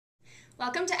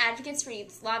Welcome to Advocates for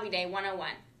Youth's Lobby Day 101.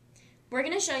 We're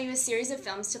going to show you a series of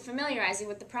films to familiarize you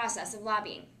with the process of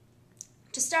lobbying.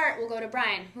 To start, we'll go to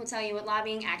Brian, who will tell you what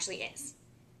lobbying actually is.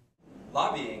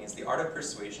 Lobbying is the art of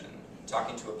persuasion,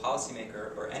 talking to a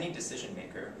policymaker or any decision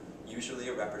maker, usually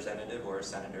a representative or a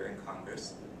senator in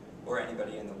Congress, or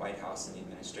anybody in the White House in the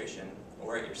administration,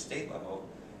 or at your state level,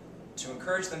 to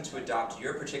encourage them to adopt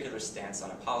your particular stance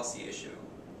on a policy issue.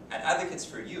 At Advocates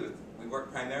for Youth, we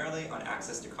work primarily on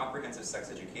access to comprehensive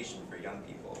sex education for young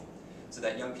people, so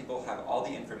that young people have all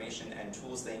the information and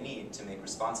tools they need to make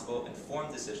responsible,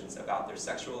 informed decisions about their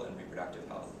sexual and reproductive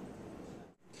health.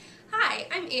 Hi,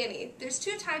 I'm Annie. There's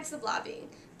two types of lobbying.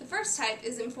 The first type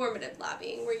is informative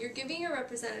lobbying, where you're giving your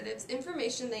representatives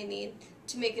information they need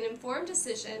to make an informed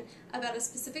decision about a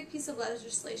specific piece of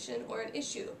legislation or an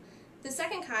issue. The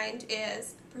second kind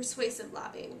is persuasive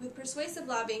lobbying. With persuasive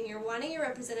lobbying, you're wanting your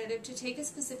representative to take a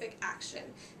specific action.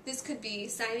 This could be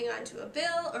signing on to a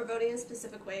bill or voting a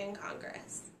specific way in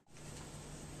Congress.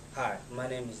 Hi, my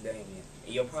name is Damien,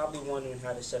 and you're probably wondering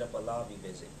how to set up a lobby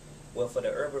visit. Well, for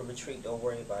the urban retreat, don't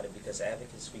worry about it because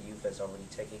Advocates for Youth has already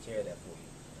taken care of that for you.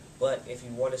 But if you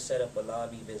want to set up a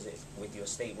lobby visit with your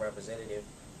state representative,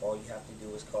 all you have to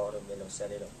do is call them and they'll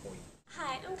set it up for you.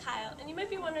 Hi, I'm Kyle, and you might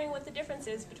be wondering what the difference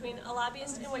is between a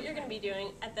lobbyist and what you're going to be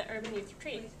doing at the Urban Youth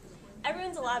Retreat.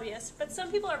 Everyone's a lobbyist, but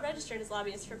some people are registered as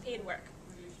lobbyists for paid work.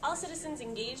 All citizens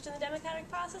engaged in the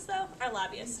democratic process, though, are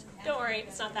lobbyists. Don't worry,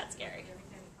 it's not that scary.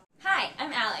 Hi,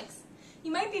 I'm Alex.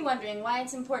 You might be wondering why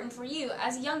it's important for you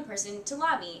as a young person to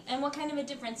lobby and what kind of a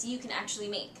difference you can actually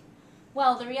make.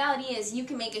 Well, the reality is you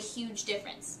can make a huge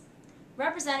difference.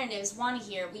 Representatives want to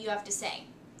hear what you have to say.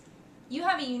 You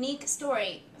have a unique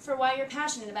story for why you're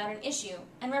passionate about an issue,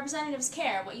 and representatives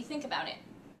care what you think about it.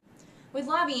 With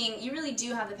lobbying, you really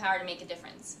do have the power to make a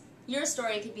difference. Your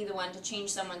story could be the one to change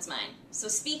someone's mind, so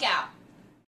speak out.